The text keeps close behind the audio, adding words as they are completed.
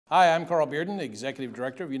Hi, I'm Carl Bearden, the Executive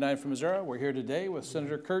Director of United for Missouri. We're here today with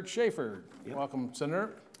Senator Kurt Schaefer. Yep. Welcome,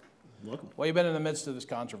 Senator. Welcome. Well, you've been in the midst of this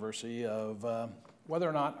controversy of whether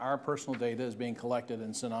or not our personal data is being collected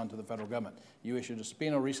and sent on to the federal government. You issued a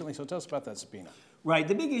subpoena recently, so tell us about that subpoena. Right.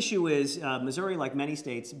 The big issue is Missouri, like many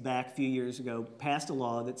states back a few years ago, passed a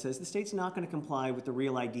law that says the state's not going to comply with the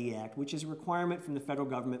Real ID Act, which is a requirement from the federal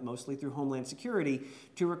government, mostly through Homeland Security,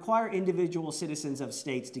 to require individual citizens of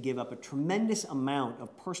states to give up a tremendous amount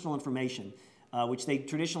of personal information, which they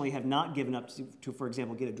traditionally have not given up to, for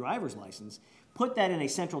example, get a driver's license. Put that in a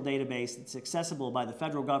central database that's accessible by the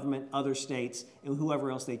federal government, other states, and whoever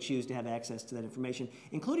else they choose to have access to that information,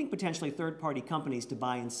 including potentially third-party companies to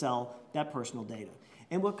buy and sell that personal data.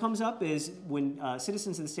 And what comes up is when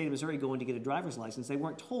citizens of the state of Missouri go in to get a driver's license, they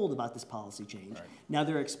weren't told about this policy change. Right. Now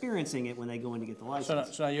they're experiencing it when they go in to get the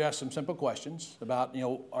license. So now you asked some simple questions about,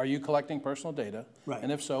 are you collecting personal data? Right.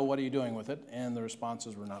 And if so, what are you doing with it? And the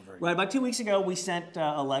responses were not very good. Right. About 2 weeks ago, we sent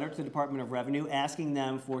a letter to the Department of Revenue asking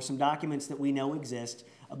them for some documents that we know exist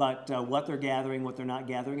about what they're gathering, what they're not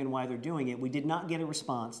gathering, and why they're doing it. We did not get a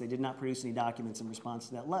response. They did not produce any documents in response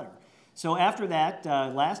to that letter. So after that,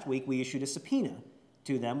 last week, we issued a subpoena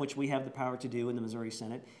to them, which we have the power to do in the Missouri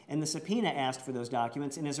Senate. And the subpoena asked for those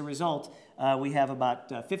documents, and as a result, we have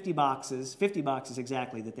about 50 boxes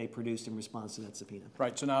exactly that they produced in response to that subpoena.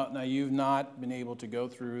 Right, so now you've not been able to go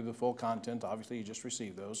through the full content. Obviously, you just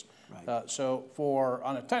received those. Right. So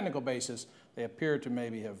on a technical basis, they appear to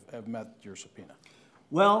maybe have met your subpoena.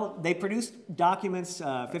 Well, they produced documents,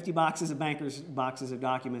 50 boxes of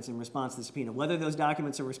documents in response to the subpoena. Whether those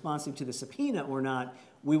documents are responsive to the subpoena or not,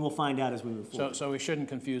 we will find out as we move forward. So we shouldn't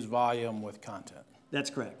confuse volume with content. That's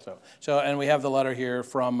correct. And we have the letter here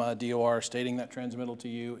from DOR stating that transmittal to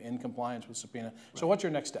you in compliance with subpoena. Right. So what's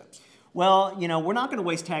your next steps? Well, we're not going to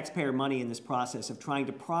waste taxpayer money in this process of trying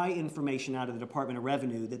to pry information out of the Department of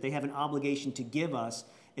Revenue that they have an obligation to give us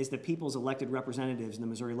as the people's elected representatives in the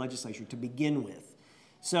Missouri legislature to begin with.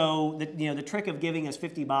 So the trick of giving us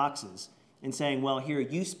 50 boxes and saying, well, here,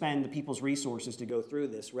 you spend the people's resources to go through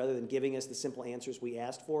this, rather than giving us the simple answers we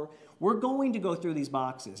asked for, we're going to go through these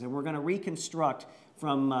boxes, and we're going to reconstruct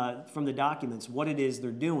from the documents what it is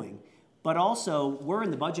they're doing. But also, we're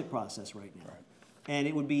in the budget process right now. Right. And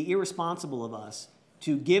it would be irresponsible of us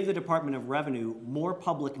to give the Department of Revenue more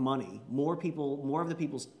public money, more of the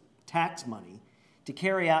people's tax money, to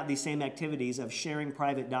carry out these same activities of sharing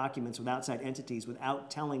private documents with outside entities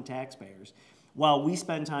without telling taxpayers, while we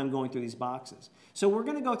spend time going through these boxes. So we're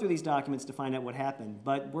going to go through these documents to find out what happened,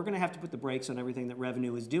 but we're going to have to put the brakes on everything that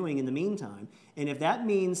Revenue is doing in the meantime. And if that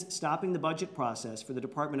means stopping the budget process for the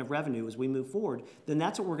Department of Revenue as we move forward, then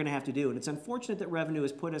that's what we're going to have to do. And it's unfortunate that Revenue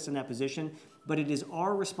has put us in that position, but it is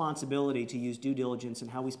our responsibility to use due diligence in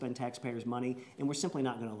how we spend taxpayers' money, and we're simply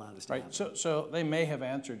not going to allow this to happen. So they may have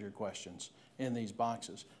answered your questions in these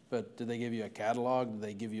boxes, but did they give you a catalog? Did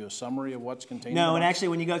they give you a summary of what's contained? No, and actually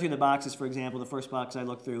when you go through the boxes, for example, the first box I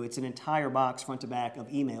looked through, it's an entire box front to back of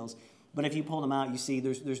emails, but if you pull them out, you see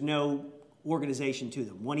there's no organization to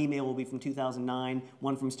them. One email will be from 2009,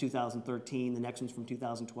 one from 2013, the next one's from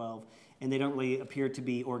 2012, and they don't really appear to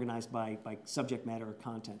be organized by subject matter or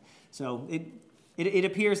content. So it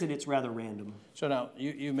appears that it's rather random. So now,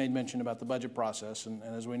 you made mention about the budget process, and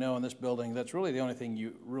as we know in this building, that's really the only thing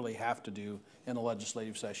you really have to do in a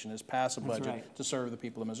legislative session is pass a budget to serve the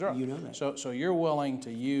people of Missouri. You know that. So you're willing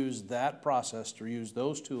to use that process, to use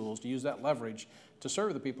those tools, to use that leverage to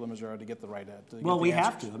serve the people of Missouri to get the right answers. Well, we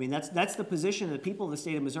have to. I mean, that's the position that people of the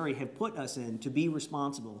state of Missouri have put us in, to be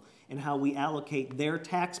responsible in how we allocate their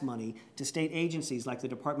tax money to state agencies like the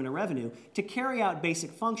Department of Revenue to carry out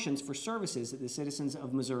basic functions for services that the citizens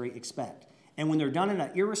of Missouri expect. And when they're done in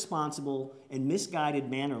an irresponsible and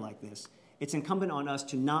misguided manner like this, it's incumbent on us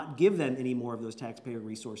to not give them any more of those taxpayer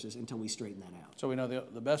resources until we straighten that out. So we know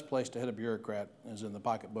the best place to hit a bureaucrat is in the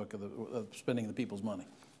pocketbook of spending the people's money.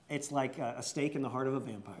 It's like a stake in the heart of a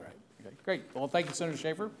vampire. Right. Okay. Great. Well, thank you, Senator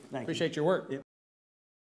Schaefer. Thank you. Appreciate your work. Yep.